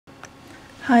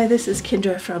Hi, this is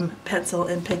Kendra from Pencil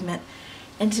and Pigment,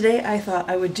 and today I thought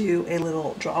I would do a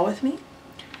little draw with me,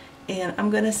 and I'm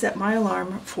going to set my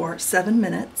alarm for 7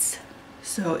 minutes.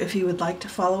 So if you would like to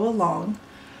follow along,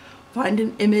 find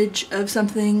an image of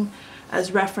something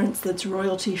as reference that's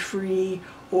royalty free,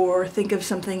 or think of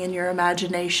something in your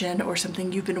imagination or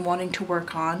something you've been wanting to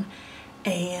work on,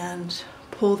 and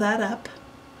pull that up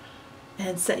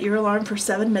and set your alarm for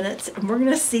 7 minutes, and we're going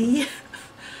to see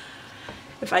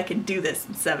if I can do this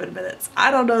in 7 minutes.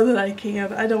 I don't know that I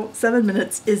can. 7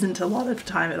 minutes isn't a lot of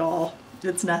time at all.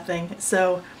 It's nothing.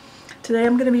 So today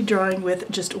I'm going to be drawing with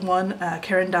just one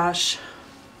Caran d'Ache,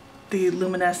 the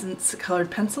luminescence colored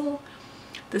pencil.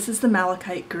 This is the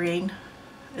malachite green.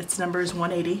 Its number is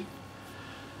 180.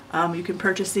 You can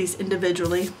purchase these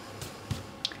individually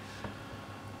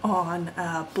on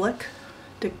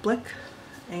Dick Blick,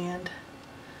 and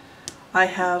I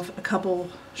have a couple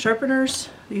sharpeners.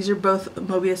 These are both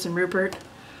Mobius and Rupert.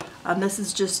 This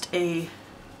is just a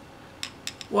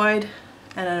wide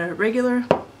and a regular.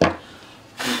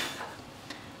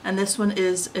 And this one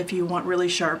is if you want really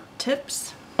sharp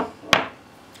tips.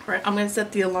 Alright, I'm going to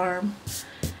set the alarm,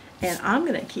 and I'm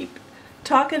going to keep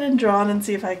talking and drawing and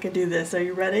see if I can do this. Are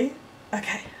you ready?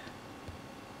 Okay.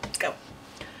 Let's go.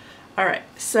 Alright,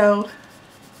 so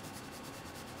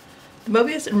the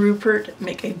Mobius and Rupert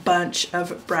make a bunch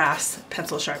of brass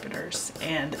pencil sharpeners,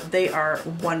 and they are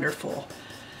wonderful.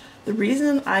 The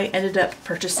reason I ended up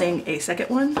purchasing a second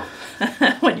one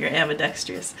when you're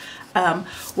ambidextrous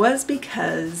was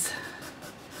because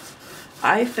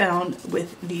I found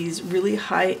with these really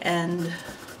high-end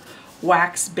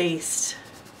wax-based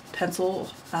pencil,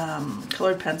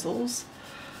 colored pencils,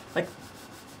 like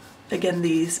again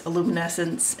these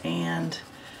Luminescence and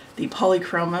the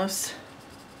Polychromos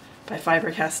by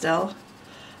Faber-Castell,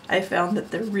 I found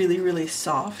that they're really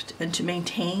soft, and to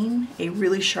maintain a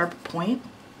really sharp point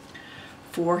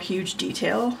for huge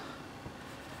detail,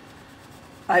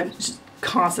 I was just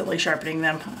constantly sharpening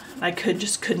them. I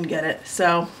just couldn't get it,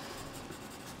 so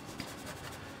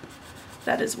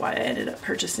that is why I ended up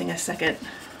purchasing a second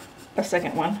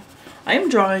one. I am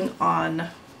drawing on,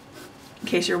 in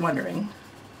case you're wondering,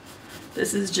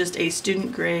 this is just a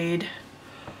student grade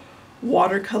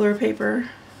watercolor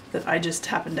paper that I just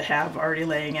happen to have already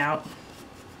laying out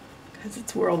because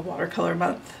it's World Watercolor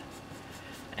Month,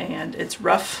 and it's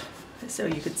rough so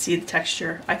you can see the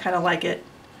texture. I kind of like it.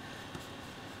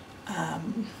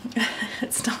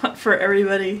 It's not for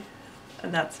everybody,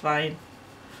 and that's fine.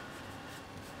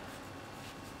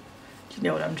 Do you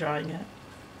know what I'm drawing yet?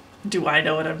 Do I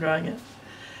know what I'm drawing yet?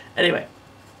 Anyway.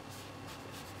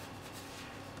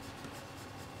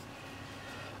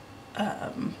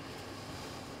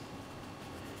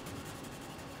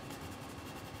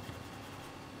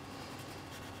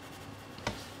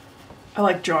 I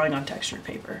like drawing on textured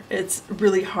paper. It's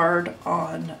really hard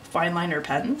on fine liner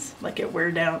pens. Like it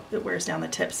wears down the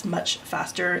tips much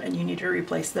faster, and you need to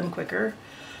replace them quicker.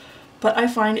 But I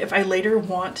find if I later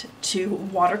want to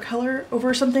watercolor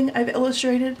over something I've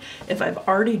illustrated, if I've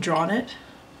already drawn it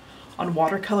on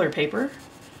watercolor paper,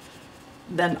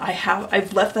 then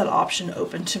I've left that option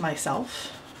open to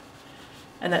myself,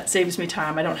 and that saves me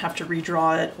time. I don't have to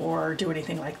redraw it or do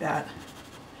anything like that.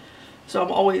 So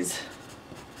I'm always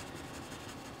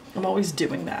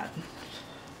doing that.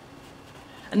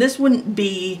 And this wouldn't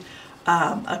be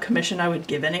a commission I would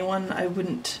give anyone. I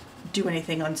wouldn't do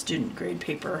anything on student grade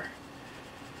paper.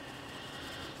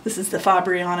 This is the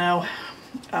Fabriano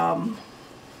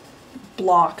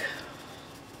block.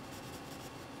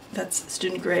 That's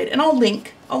student grade. And I'll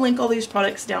link all these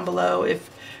products down below if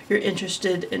you're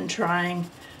interested in trying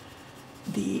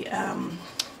the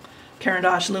Caran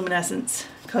d'Ache luminescence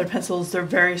colored pencils. They're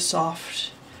very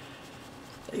soft,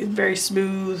 very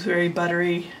smooth, very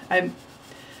buttery.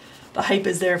 The hype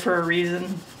is there for a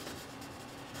reason.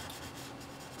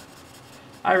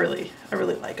 I really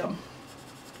like them.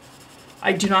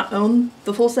 I do not own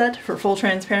the full set, for full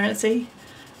transparency.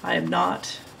 I am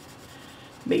not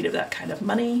made of that kind of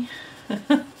money.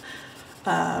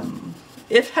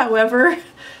 If, however,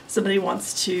 somebody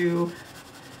wants to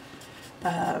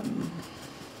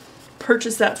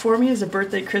purchase that for me as a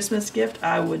birthday Christmas gift,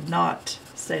 I would not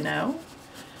say no.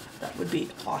 That would be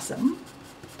awesome.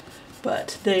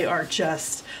 But they are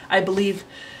just, I believe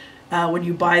when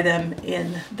you buy them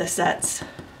in the sets,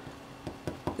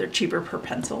 they're cheaper per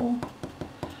pencil.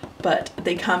 But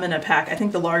they come in a pack. I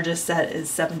think the largest set is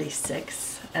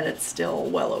 76, and it's still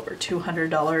well over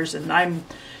 $200, and I'm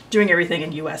doing everything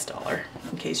in US dollar,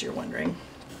 in case you're wondering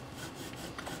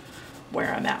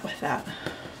where I'm at with that.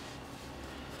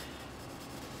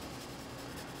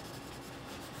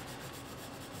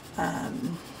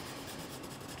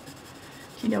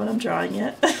 You know what I'm drawing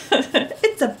yet?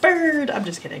 It's a bird! I'm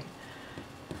just kidding.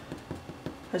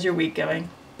 How's your week going?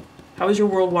 How was your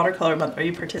World Watercolor Month? Are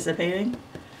you participating?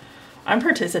 I'm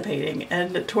participating,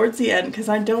 and towards the end, because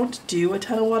I don't do a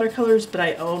ton of watercolors, but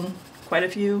I own quite a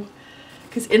few,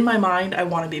 because in my mind I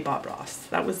want to be Bob Ross.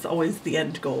 That was always the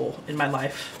end goal in my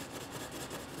life.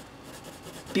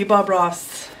 Be Bob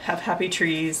Ross, have happy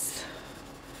trees,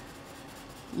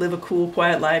 live a cool,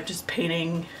 quiet life, just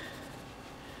painting,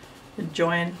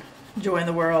 enjoying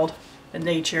the world and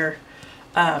nature.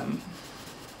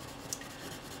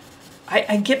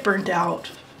 I get burnt out.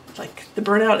 Like, the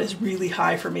burnout is really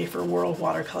high for me for World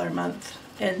Watercolor Month.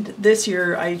 And this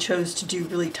year I chose to do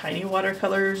really tiny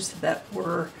watercolors that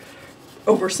were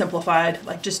oversimplified,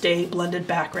 like just a blended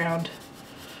background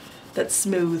that's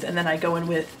smooth, and then I go in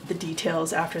with the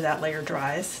details after that layer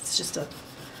dries. It's just a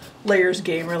layers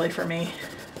game really for me.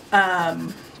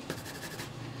 And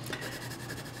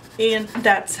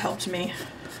that's helped me,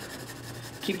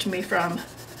 kept me from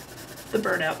the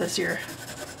burnout this year.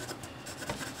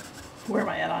 Where am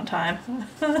I at on time?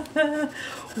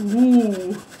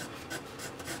 Ooh.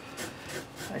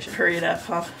 I should hurry it up,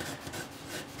 huh?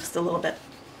 Just a little bit.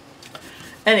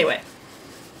 Anyway.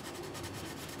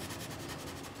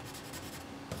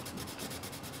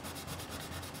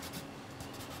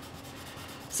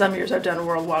 Some years I've done a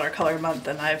World Watercolor Month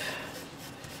and I've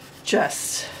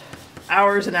just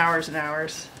hours and hours and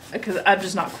hours, because I'm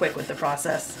just not quick with the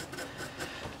process.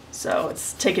 So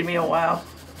it's taken me a while.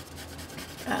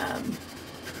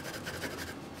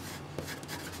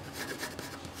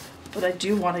 But I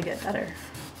do want to get better.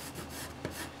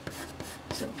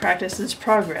 So practice is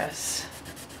progress,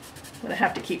 but I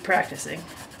have to keep practicing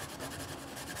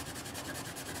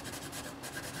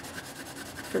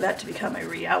for that to become a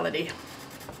reality.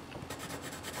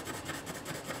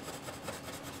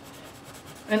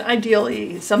 And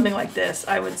ideally, something like this,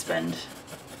 I would spend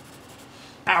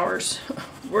hours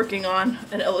working on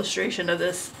an illustration of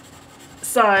this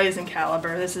size and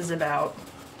caliber. This is about,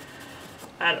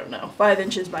 I don't know, 5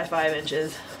 inches by 5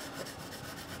 inches.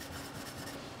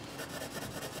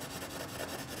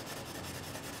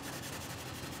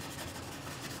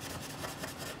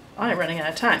 I'm running out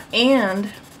of time,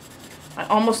 and I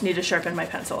almost need to sharpen my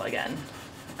pencil again.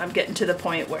 I'm getting to the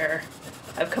point where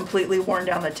I've completely worn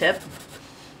down the tip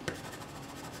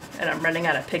and I'm running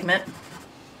out of pigment,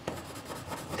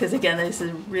 because again, this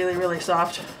is really, really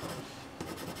soft.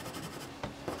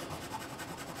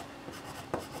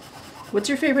 What's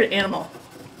your favorite animal?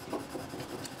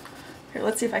 Here,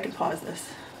 let's see if I can pause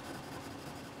this.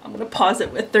 I'm gonna pause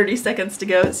it with 30 seconds to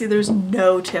go. See, there's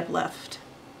no tip left.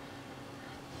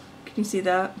 Can you see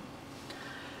that?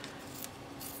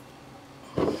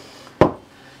 Do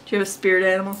you have a spirit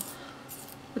animal?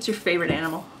 What's your favorite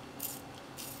animal?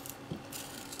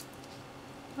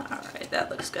 Alright, that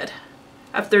looks good.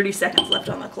 I have 30 seconds left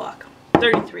on the clock.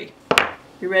 33.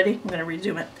 You ready? I'm gonna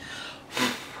resume it.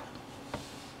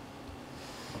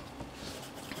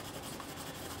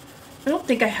 I don't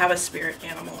think I have a spirit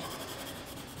animal.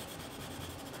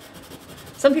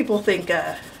 Some people think,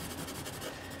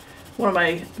 one of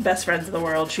my best friends in the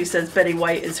world, she says Betty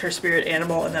White is her spirit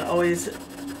animal, and that always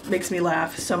makes me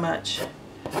laugh so much.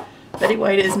 Betty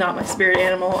White is not my spirit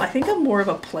animal. I think I'm more of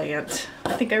a plant.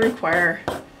 I think I require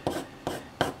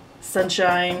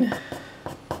sunshine.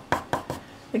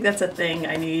 I think that's a thing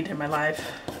I need in my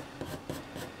life.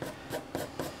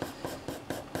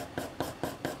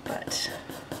 But,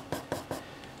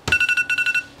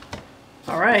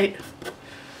 all right.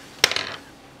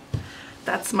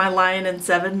 That's my line in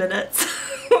 7 minutes.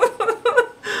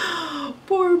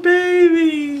 Poor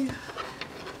baby.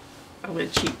 I'm gonna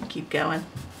cheat and keep going.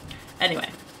 Anyway.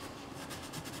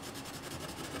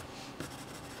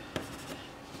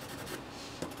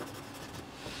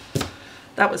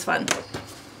 That was fun.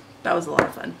 That was a lot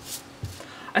of fun.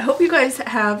 I hope you guys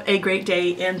have a great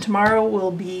day, and tomorrow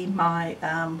will be my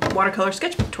watercolor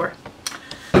sketchbook tour.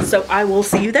 So I will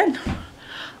see you then.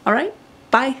 All right,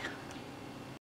 bye.